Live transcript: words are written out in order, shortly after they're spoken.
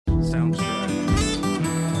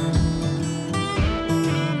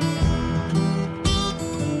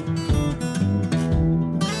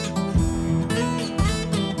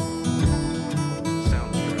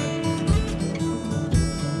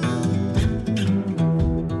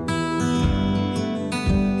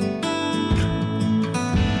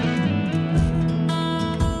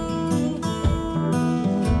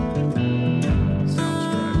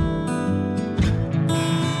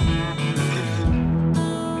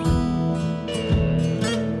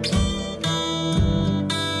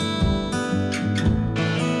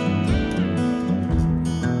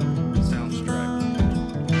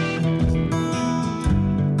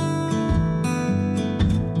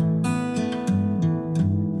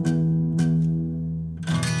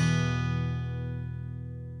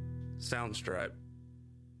Soundstripe.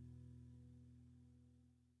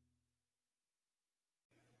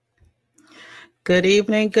 Good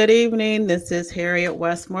evening. Good evening. This is Harriet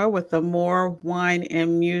Westmore with the More Wine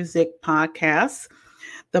and Music podcast,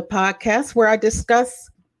 the podcast where I discuss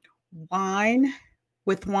wine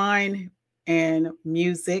and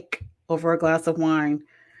music over a glass of wine.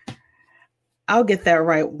 I'll get that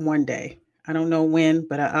right one day. I don't know when,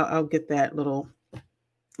 but I'll get that little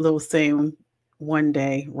saying one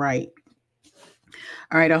day right.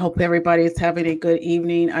 All right. I hope everybody is having a good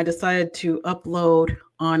evening. I decided to upload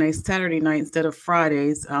on a Saturday night instead of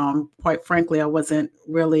Fridays. Quite frankly, I wasn't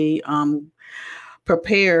really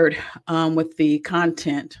prepared with the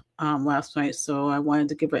content last night. So I wanted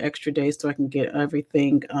to give an extra day so I can get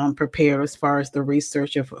everything prepared as far as the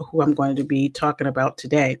research of who I'm going to be talking about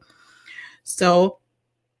today. So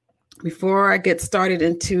before I get started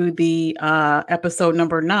into the episode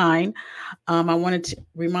number 9, I wanted to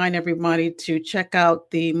remind everybody to check out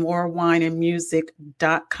the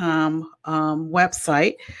morewineandmusic.com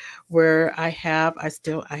website, where I have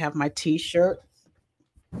my t-shirt.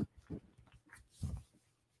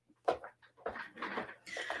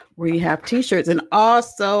 We have t-shirts, and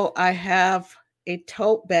also I have a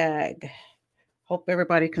tote bag. Hope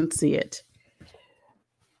everybody can see it.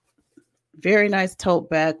 Very nice tote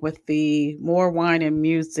bag with the More Wine and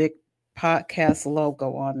Music podcast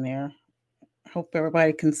logo on there. Hope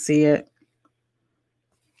everybody can see it.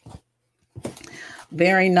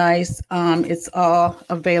 Very nice. It's all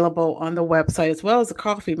available on the website, as well as the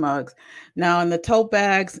coffee mugs. Now, in the tote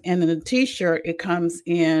bags and in the t-shirt,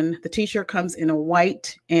 the t-shirt comes in a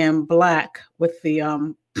white and black with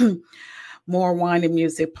the More Wine and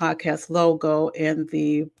Music podcast logo, and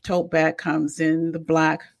the tote bag comes in the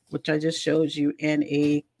black, which I just showed you, in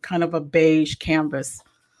a kind of a beige canvas.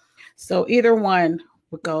 So either one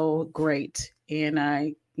would go great. And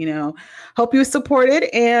I, hope you support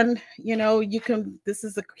it. And, this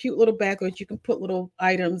is a cute little bag that you can put little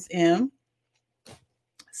items in.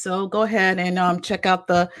 So go ahead and check out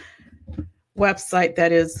the website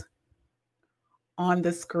that is on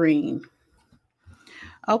the screen.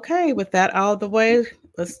 Okay, with that out of the way,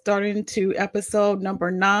 let's start into episode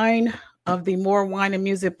number 9 of the More Wine and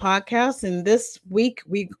Music podcast. And this week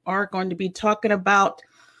we are going to be talking about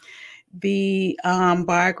the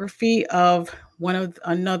biography of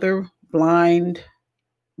another blind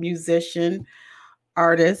musician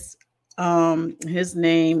artist. His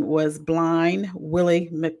name was Blind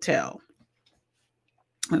Willie McTell.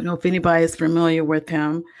 I don't know if anybody is familiar with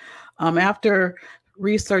him. After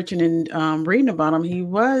researching and reading about him, he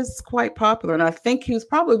was quite popular, and I think he was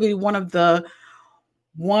probably one of the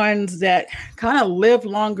ones that kind of lived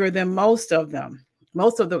longer than most of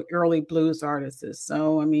the early blues artists.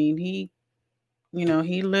 So, I mean, he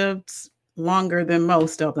lived longer than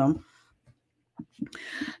most of them.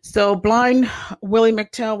 So Blind Willie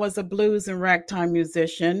McTell was a blues and ragtime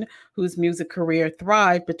musician whose music career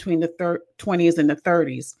thrived between the 20s and the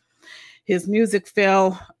 30s. His music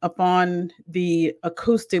fell upon the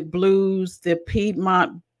acoustic blues, the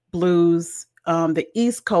Piedmont blues, the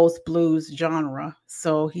East Coast blues genre.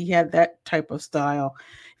 So he had that type of style.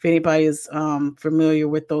 If anybody is familiar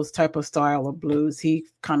with those type of style of blues, he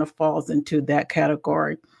kind of falls into that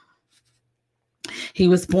category. He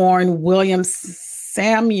was born William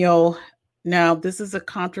Samuel. Now, this is a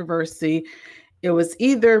controversy. It was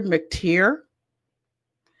either McTeer.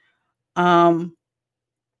 That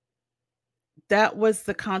was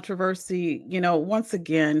the controversy. Once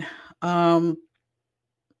again,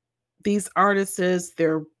 these artists,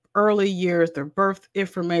 their early years, their birth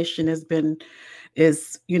information is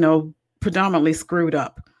predominantly screwed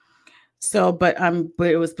up. So, but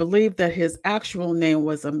it was believed that his actual name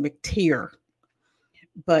was a McTeer,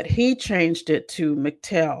 but he changed it to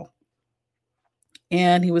McTell.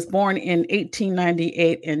 And he was born in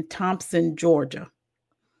 1898 in Thompson, Georgia.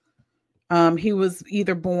 He was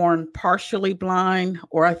either born partially blind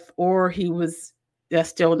or he was, that's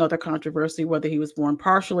still another controversy, whether he was born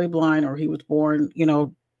partially blind or he was born,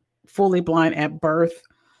 fully blind at birth,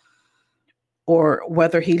 or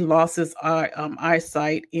whether he lost his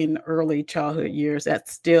eyesight in early childhood years.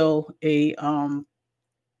 That's still a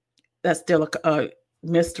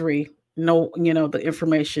mystery. No, the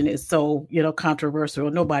information is so, controversial.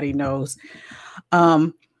 Nobody knows.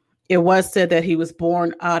 It was said that he was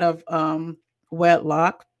born out of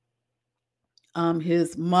wedlock.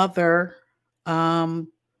 His mother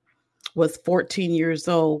was 14 years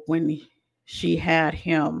old when she had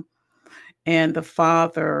him. And the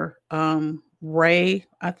father, Ray,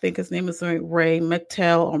 I think his name is Ray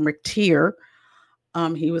McTell or McTeer,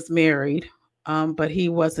 he was married, but he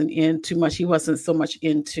wasn't in too much. He wasn't so much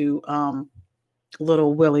into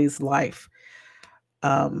little Willie's life,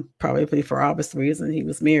 probably for obvious reasons. He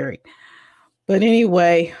was married. But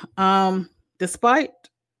anyway, despite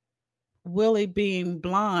Willie being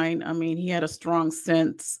blind, I mean, he had a strong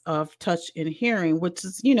sense of touch and hearing, which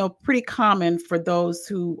is, pretty common for those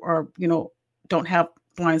who are, don't have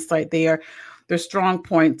blind sight. Their strong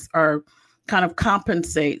points are kind of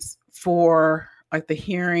compensates for like the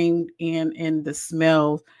hearing and the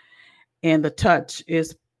smell and the touch.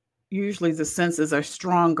 Is usually the senses are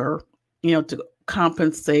stronger, to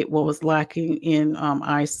compensate what was lacking in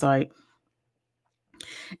eyesight.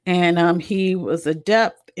 And he was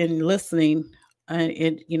adept in listening,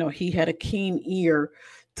 and he had a keen ear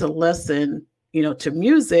to listen, to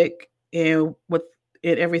music and with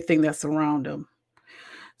it, everything that's around him.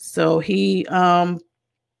 So he honed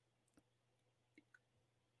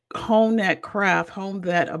that craft, honed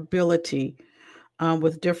that ability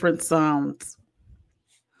with different sounds.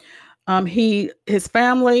 His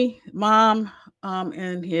family, mom,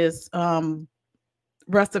 and his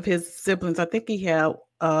rest of his siblings, I think he had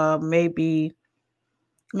maybe,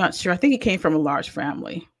 I'm not sure. I think he came from a large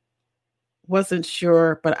family. Wasn't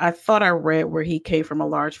sure, but I thought I read where he came from a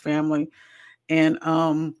large family. And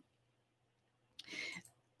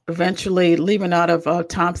eventually leaving out of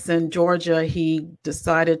Thompson, Georgia,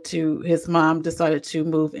 his mom decided to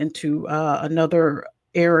move into another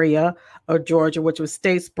area of Georgia, which was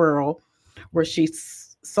Statesboro, where she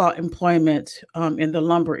sought employment in the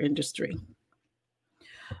lumber industry.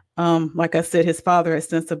 Like I said, his father has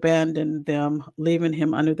since abandoned them, leaving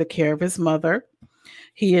him under the care of his mother.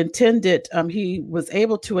 He was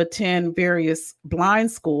able to attend various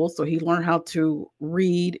blind schools, so he learned how to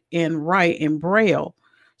read and write in Braille.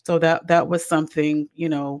 So that was something,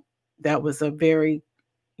 that was a very,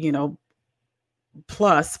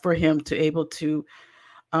 plus for him to able to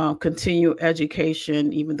continue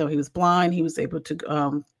education. Even though he was blind, he was able to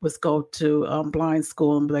go to blind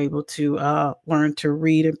school and be able to learn to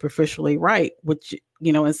read and proficiently write, which,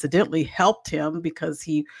 incidentally helped him because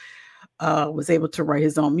he was able to write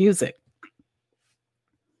his own music.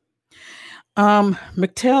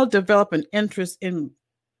 McTell developed an interest in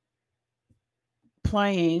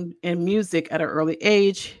playing in music at an early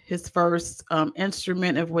age. His first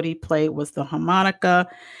instrument of what he played was the harmonica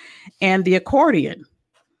and the accordion.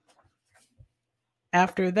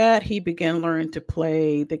 After that, he began learning to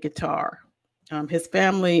play the guitar. His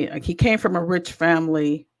family, he came from a rich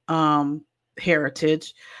family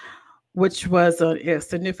heritage, which was a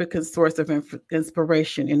significant source of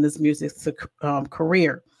inspiration in his music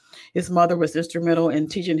career. His mother was instrumental in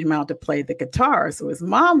teaching him how to play the guitar. So his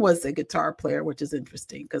mom was a guitar player, which is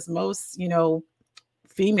interesting because most,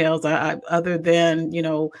 females, other than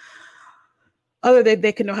they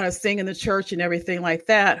can know how to sing in the church and everything like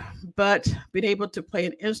that, but being able to play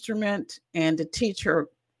an instrument and to teach her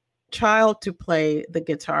child to play the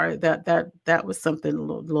guitar, that was something a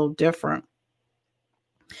little different.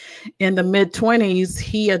 In the mid-20s,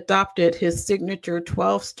 he adopted his signature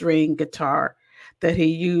 12-string guitar that he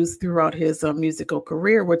used throughout his musical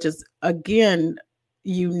career, which is, again,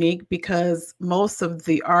 unique because most of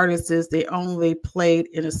the artists, they only played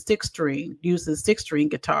in a used a six-string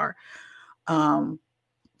guitar. Blind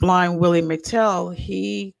Willie McTell,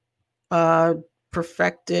 he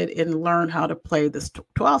perfected and learned how to play the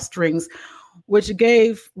 12 strings, which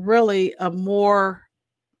gave really a more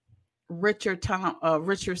richer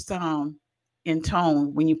sound in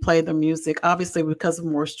tone when you play the music. Obviously, because of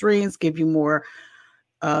more strings, give you more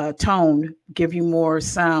tone, give you more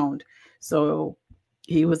sound. So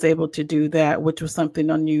he was able to do that, which was something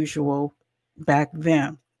unusual back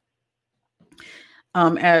then.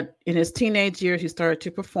 In his teenage years, he started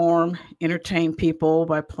to perform, entertain people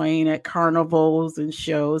by playing at carnivals and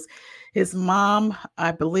shows. His mom,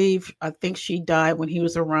 I think she died when he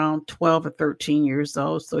was around 12 or 13 years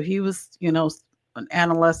old. So he was,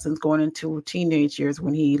 adolescence going into teenage years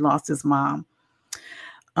when he lost his mom.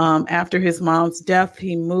 After his mom's death,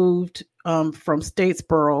 he moved from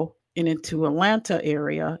Statesboro and into Atlanta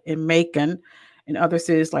area in Macon and other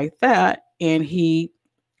cities like that. And he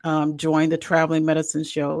joined the traveling medicine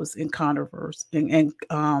shows and carnivals.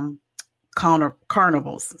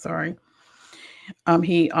 Sorry.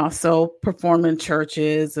 He also performed in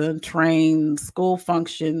churches and trained school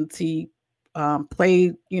functions. He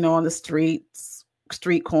played, on the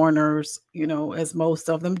street corners, as most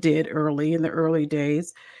of them did in the early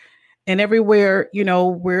days, and everywhere,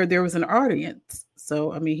 where there was an audience.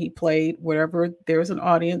 So, he played wherever there was an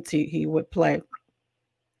audience, he would play.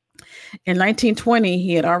 In 1920,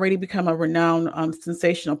 he had already become a renowned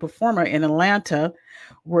sensational performer in Atlanta,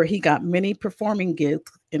 where he got many performing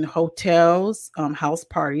gigs in hotels, house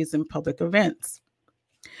parties, and public events.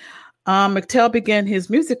 McTell began his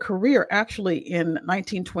music career actually in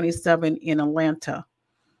 1927 in Atlanta.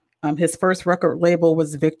 His first record label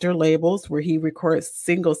was Victor Labels, where he recorded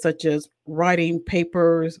singles such as Writing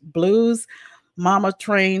Papers Blues, Mama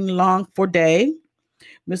Train Long for Day,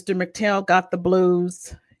 Mr. McTell Got the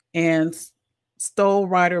Blues, and Stole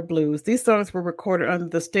Rider Blues. These songs were recorded under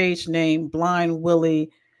the stage name Blind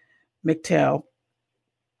Willie McTell.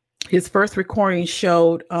 His first recording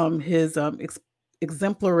showed his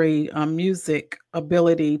exemplary music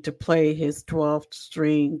ability to play his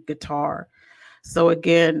 12-string guitar. So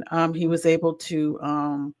again, he was able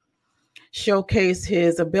to showcase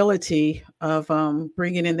his ability of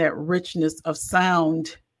bringing in that richness of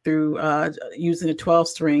sound through using a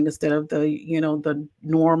 12-string instead of the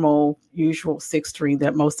normal usual 6-string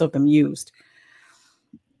that most of them used.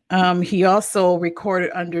 He also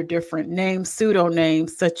recorded under different names,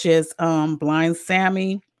 pseudonames, such as Blind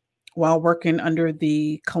Sammy, while working under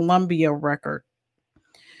the Columbia record.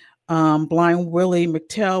 Blind Willie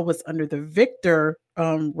McTell was under the Victor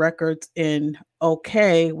records in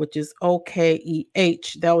OK, which is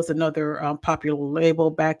OKEH. That was another popular label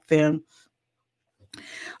back then.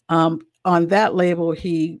 On that label,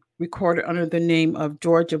 he recorded under the name of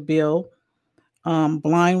Georgia Bill,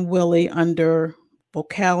 Blind Willie under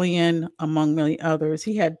Vocalion, among many others.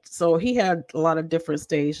 He had a lot of different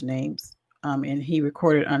stage names, and he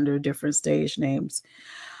recorded under different stage names.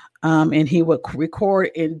 And he would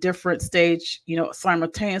record in different stage,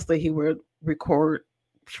 simultaneously. He would record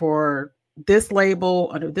for this label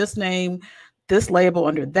under this name, this label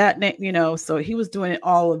under that name, so he was doing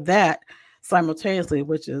all of that simultaneously,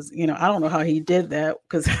 which is, I don't know how he did that,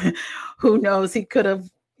 because who knows, he could have,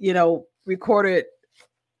 recorded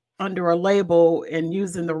under a label and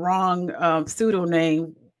using the wrong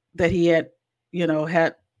pseudonym that he had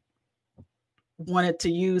wanted to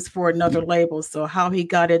use for another label. So how he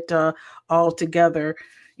got it all together,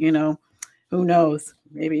 who knows?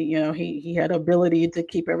 Maybe, he had ability to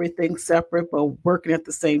keep everything separate, but working at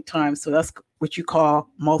the same time. So that's what you call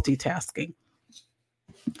multitasking.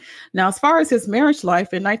 Now, as far as his marriage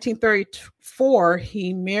life, in 1934,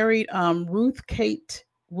 he married Ruth Kate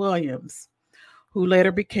Williams, who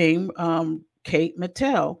later became Kate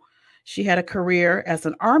McTell. She had a career as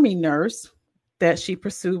an Army nurse that she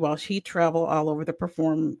pursued while she traveled all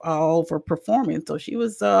over performing. So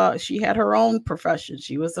she had her own profession.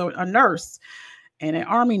 She was a nurse and an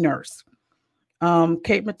Army nurse.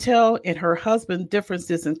 Kate McTell and her husband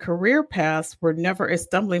differences in career paths were never a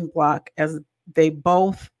stumbling block, as they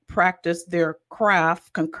both practiced their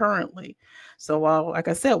craft concurrently. So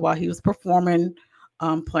while he was performing,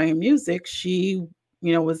 playing music, she,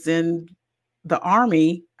 was in the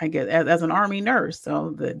Army, I guess, as an Army nurse.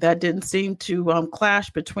 So that didn't seem to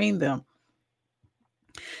clash between them.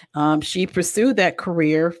 She pursued that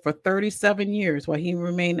career for 37 years while he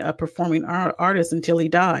remained a performing artist until he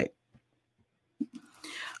died.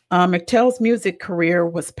 McTell's music career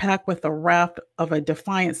was packed with a raft of a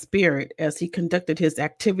defiant spirit as he conducted his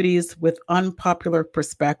activities with unpopular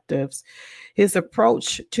perspectives. His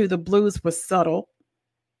approach to the blues was subtle.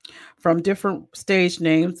 From different stage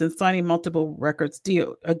names and signing multiple records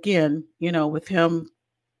deal, again, with him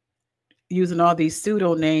using all these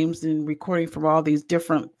pseudo names and recording from all these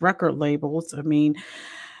different record labels.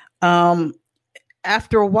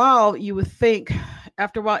 After a while, you would think,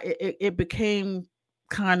 it became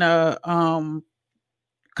kind of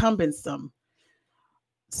cumbersome.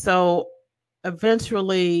 So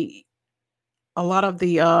eventually, a lot of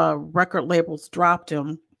the record labels dropped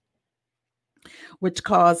him, which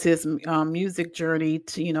caused his music journey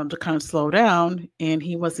to kind of slow down, and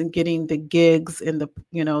he wasn't getting the gigs and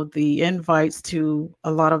the invites to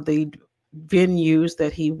a lot of the venues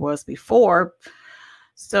that he was before.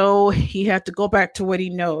 So he had to go back to what he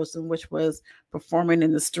knows, and which was performing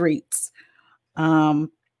in the streets.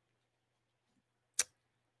 Um,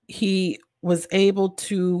 he was able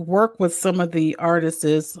to work with some of the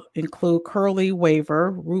artists, include Curly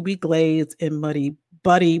Waver, Ruby Glaze, and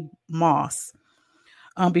Buddy Moss.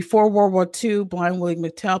 Before World War II, Blind Willie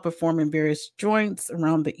McTell performed in various joints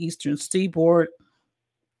around the Eastern Seaboard.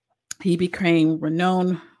 He became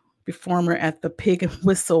renowned performer at the Pig and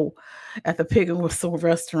Whistle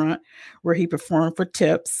restaurant, where he performed for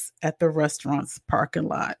tips at the restaurant's parking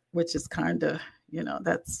lot, which is kind of,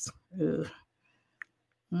 that's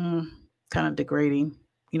kind of degrading.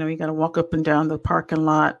 You got to walk up and down the parking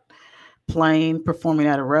lot, performing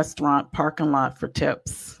at a restaurant parking lot for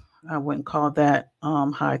tips. I wouldn't call that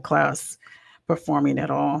high class performing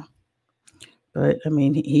at all. But I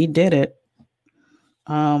mean, he did it.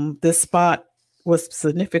 This spot was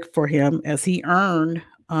significant for him as he earned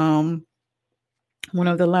one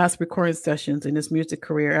of the last recording sessions in his music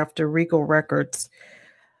career after Regal Records.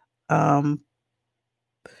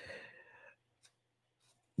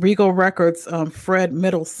 Fred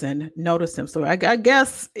Middleton noticed him. So I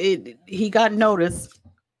guess he got noticed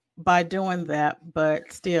by doing that,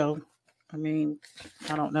 but still, I mean,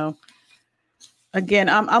 I don't know. Again,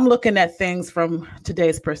 I'm looking at things from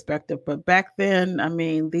today's perspective, but back then, I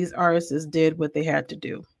mean, these artists did what they had to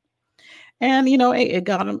do, and it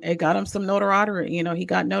got him some notoriety. He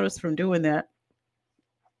got noticed from doing that.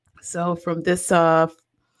 So from this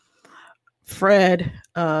Fred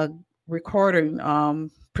recording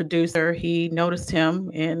producer, he noticed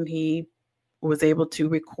him and he was able to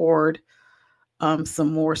record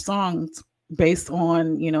some more songs based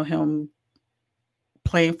on him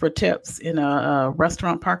playing for tips in a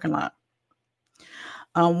restaurant parking lot.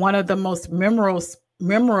 One of the most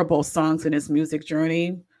memorable songs in his music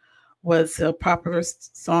journey was a popular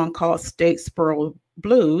song called Statesboro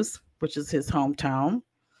Blues, which is his hometown,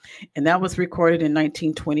 and that was recorded in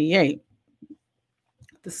 1928.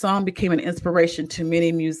 The song became an inspiration to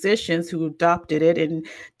many musicians who adopted it and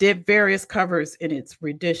did various covers in its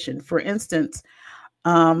rendition. For instance,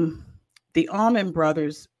 the Allman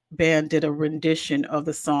Brothers Band did a rendition of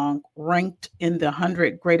the song, ranked in the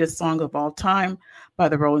 100 greatest songs of all time by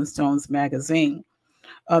the Rolling Stones magazine.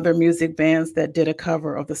 Other music bands that did a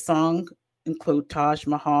cover of the song include Taj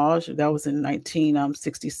Mahal. That was in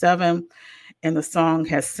 1967. And the song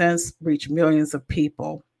has since reached millions of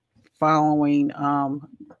people following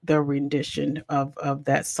the rendition of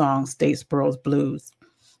that song, Statesboro Blues.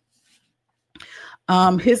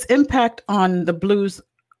 His impact on the blues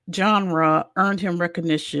genre earned him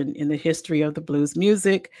recognition in the history of the blues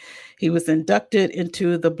music. He was inducted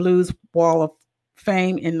into the Blues Wall of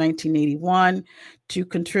Fame in 1981 to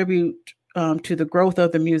contribute to the growth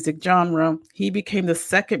of the music genre. He became the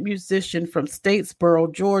second musician from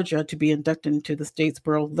Statesboro, Georgia, to be inducted into the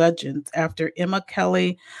Statesboro Legends after Emma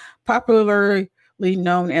Kelly, popularly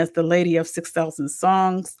known as the Lady of 6,000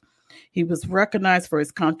 Songs. He was recognized for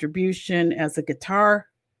his contribution as a guitar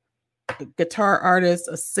artist,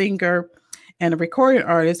 a singer, and a recording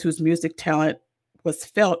artist whose music talent was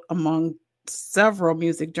felt among several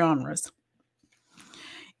music genres.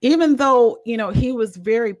 Even though, he was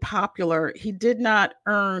very popular, he didn't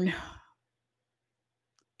earn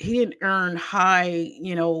high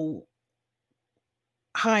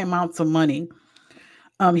amounts of money.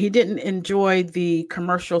 He didn't enjoy the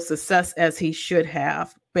commercial success as he should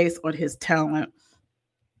have based on his talent.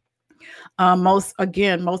 Most of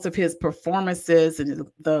his performances and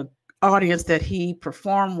the audience that he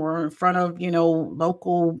performed were in front of,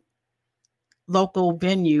 local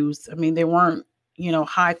venues. I mean, they weren't,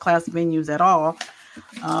 high class venues at all.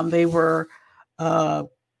 They were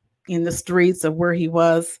in the streets of where he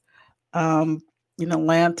was, in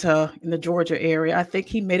Atlanta, in the Georgia area. I think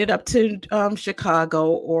he made it up to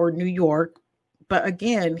Chicago or New York. But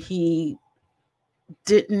again,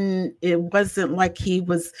 it wasn't like he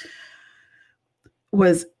was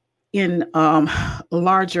in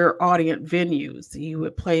larger audience venues. He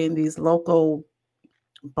would play in these local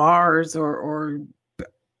bars or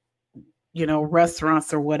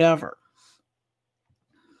restaurants or whatever.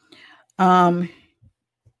 And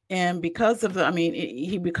because of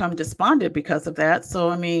he become despondent because of that.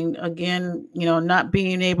 So, again, not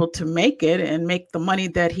being able to make it and make the money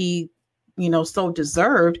that he, so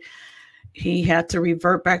deserved, he had to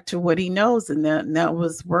revert back to what he knows. And that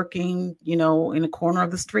was working, in the corner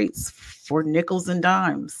of the streets for nickels and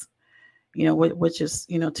dimes, which is,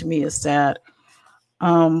 to me is sad.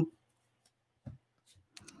 From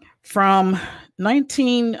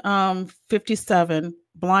 1957,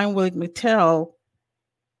 Blind Willie McTell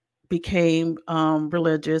became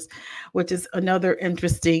religious, which is another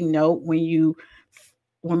interesting note.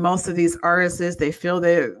 When most of these artists, they feel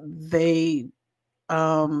that they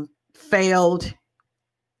failed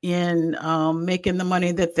in making the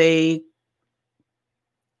money that they,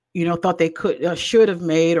 thought they should have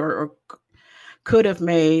made or could have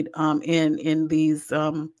made in these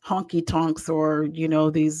honky tonks or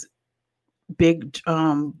these big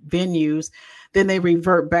venues, then they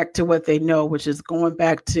revert back to what they know, which is going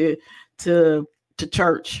back to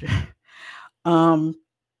church. And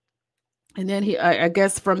then I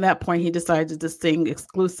guess from that point, he decided to sing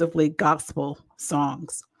exclusively gospel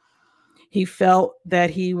songs. He felt that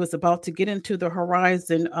he was about to get into the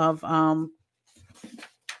horizon of a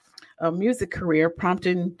music career,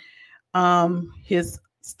 prompting his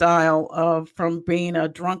style from being a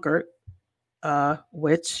drunkard,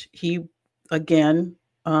 which he, again,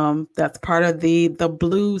 that's part of the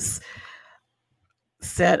blues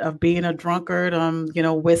set of being a drunkard,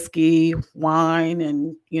 whiskey, wine,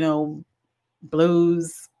 and,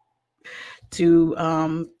 blues. He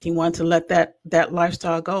wanted to let that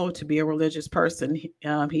lifestyle go, to be a religious person. He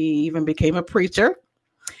even became a preacher.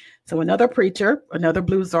 So another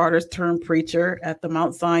blues artist turned preacher at the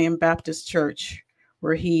Mount Zion Baptist Church,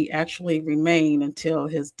 where he actually remained until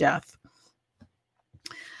his death.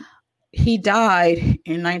 He died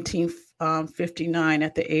in 1959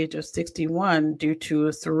 at the age of 61 due to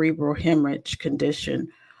a cerebral hemorrhage condition.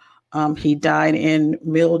 He died in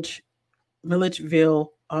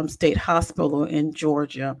Milledgeville State Hospital in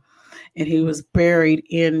Georgia, and he was buried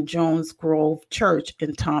in Jones Grove Church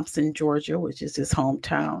in Thompson, Georgia, which is his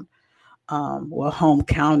hometown, home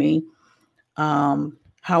county.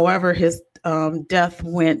 However, his death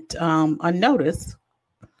went unnoticed.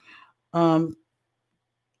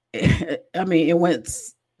 It went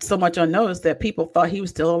so much unnoticed that people thought he was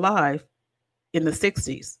still alive in the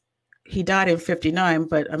 60s. He died in 59,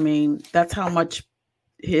 but that's how much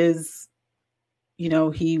his,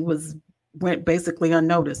 he went basically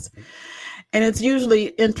unnoticed. And it's usually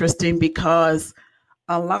interesting because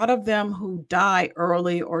a lot of them who die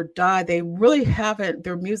early or their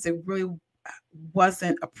music really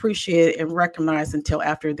wasn't appreciated and recognized until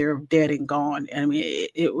after they're dead and gone.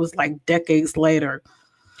 It was like decades later.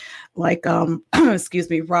 Like,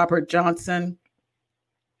 Robert Johnson,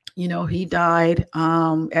 he died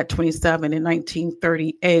at 27 in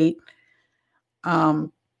 1938,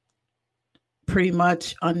 pretty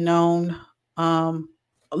much unknown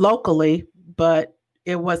locally, but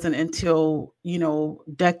it wasn't until,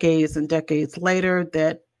 decades and decades later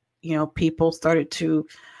that, people started to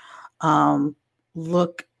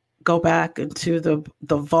go back into the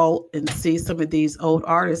vault and see some of these old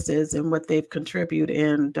artists and what they've contributed,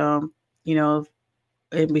 and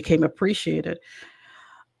it became appreciated.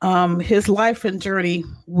 His life and journey,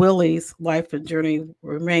 Willie's life and journey,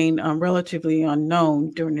 remained relatively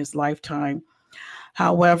unknown during his lifetime.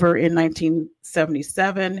 However, in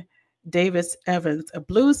 1977, Davis Evans, a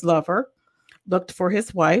blues lover, looked for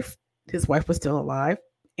his wife. His wife was still alive,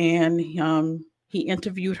 and he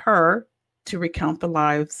interviewed her to recount the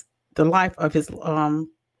life of his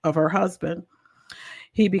of her husband.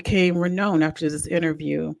 He became renowned after this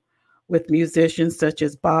interview, with musicians such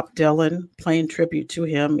as Bob Dylan playing tribute to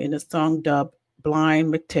him in a song dubbed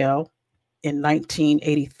Blind McTell in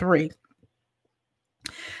 1983.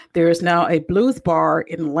 There is now a blues bar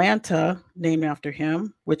in Atlanta named after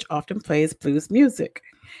him, which often plays blues music.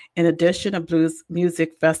 In addition, a blues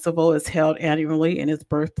music festival is held annually in his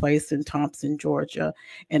birthplace in Thompson, Georgia,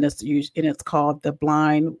 and it's called the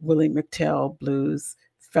Blind Willie McTell Blues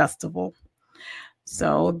Festival.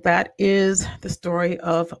 So that is the story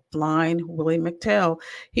of Blind Willie McTell.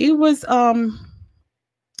 He was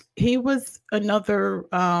another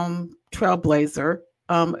trailblazer,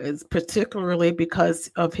 particularly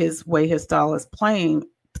because of his style of playing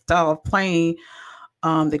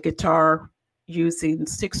the guitar using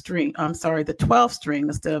the 12 string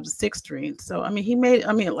instead of the 6 string. So he made,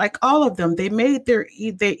 like all of them, they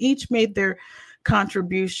each made their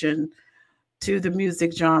contribution to the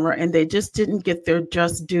music genre, and they just didn't get their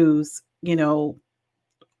just dues,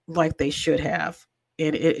 like they should have.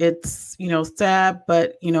 And it's sad,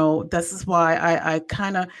 but this is why I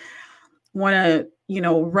kind of want to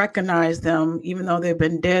recognize them, even though they've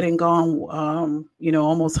been dead and gone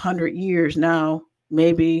almost 100 years now,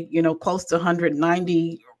 maybe close to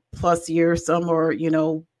 190 plus years. Some are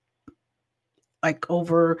like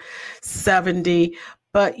over 70,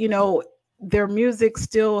 but their music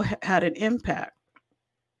still had an impact.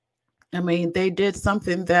 They did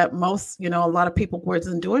something that most, a lot of people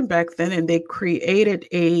wasn't doing back then, and they created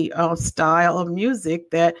a style of music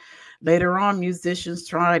that later on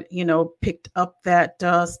musicians picked up that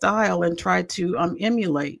style and tried to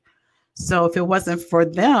emulate. So if it wasn't for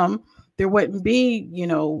them, there wouldn't be,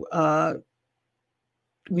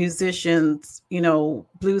 musicians,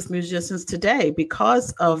 blues musicians today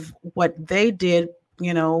because of what they did,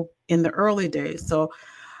 in the early days. So,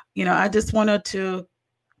 I just wanted to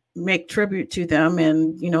make tribute to them,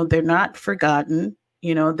 and they're not forgotten.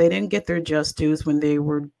 They didn't get their just dues when they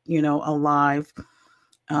were alive,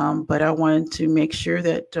 but I wanted to make sure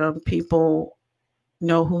that people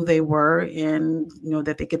know who they were, and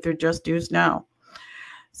that they get their just dues now.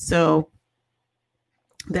 So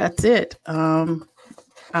that's it.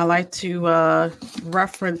 I like to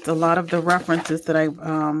reference a lot of the references that I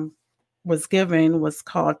was given was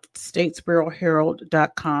called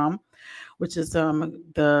statesboroherald.com, which is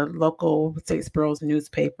the local Statesboro's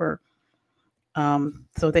newspaper.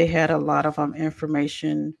 So they had a lot of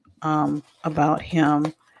information about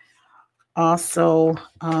him. Also,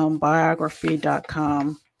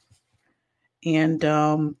 biography.com. And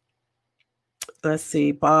let's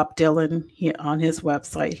see, Bob Dylan, on his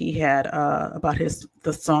website, he had about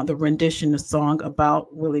the rendition, the song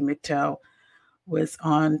about Willie McTell was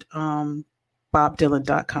on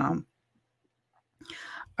bobdylan.com.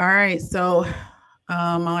 All right, so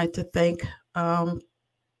I'd like to thank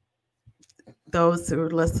those who are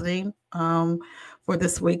listening for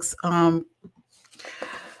this week's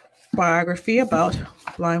biography about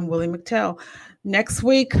Blind Willie McTell. Next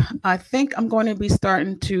week, I think I'm going to be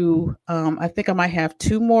starting to, I think I might have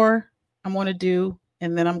 2 more I'm going to do,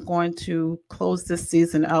 and then I'm going to close this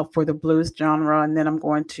season out for the blues genre, and then I'm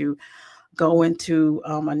going to go into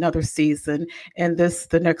another season, and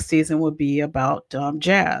the next season will be about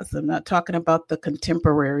jazz. I'm not talking about the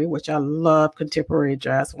contemporary, which I love contemporary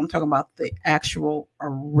jazz. I'm talking about the actual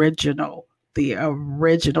original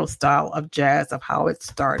style of jazz, of how it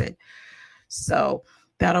started. So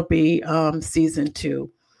that'll be season 2.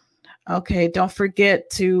 Okay, don't forget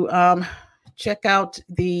to check out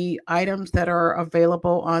the items that are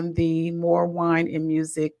available on the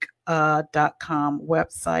morewineandmusic.com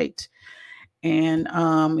website. And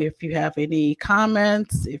if you have any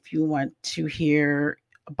comments, if you want to hear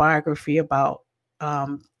a biography about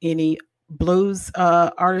any blues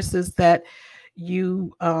artists that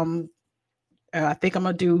you, I think I'm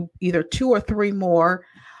going to do either 2 or 3 more.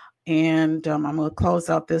 And I'm going to close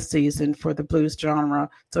out this season for the blues genre.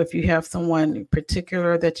 So if you have someone in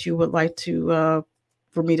particular that you would like to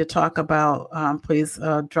for me to talk about, please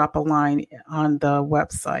drop a line on the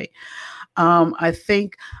website. I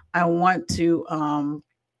think I want to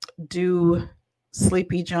do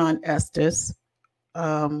Sleepy John Estes,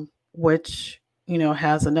 which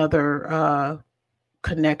has another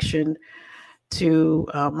connection to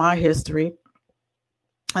my history.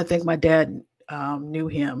 I think my dad knew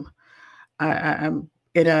him.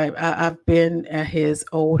 I've been at his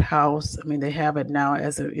old house. I mean, they have it now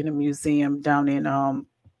in a museum down in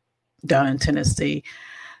Tennessee.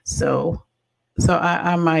 So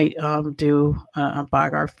I might do a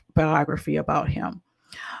biography about him.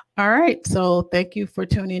 All right. So thank you for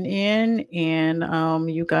tuning in, and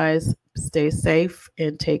you guys stay safe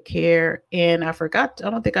and take care. And I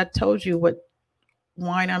don't think I told you what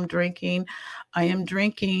wine I'm drinking. I am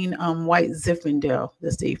drinking white Zinfandel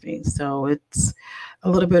this evening. So it's a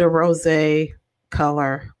little bit of rosé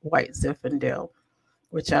color white Zinfandel,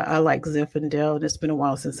 which I like Zinfandel, and it's been a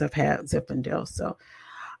while since I've had Zinfandel. So,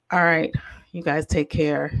 all right, you guys take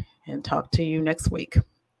care, and talk to you next week.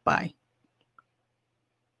 Bye.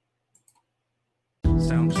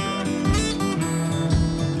 Sounds right.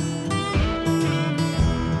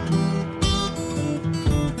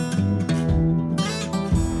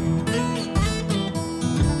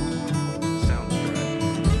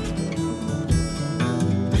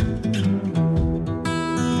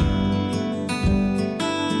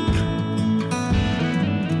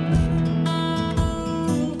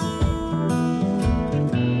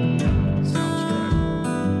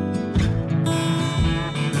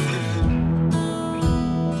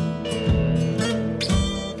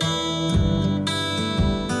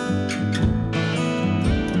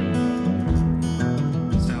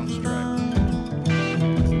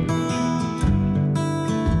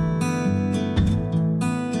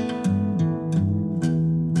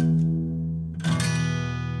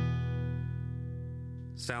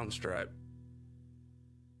 Soundstripe.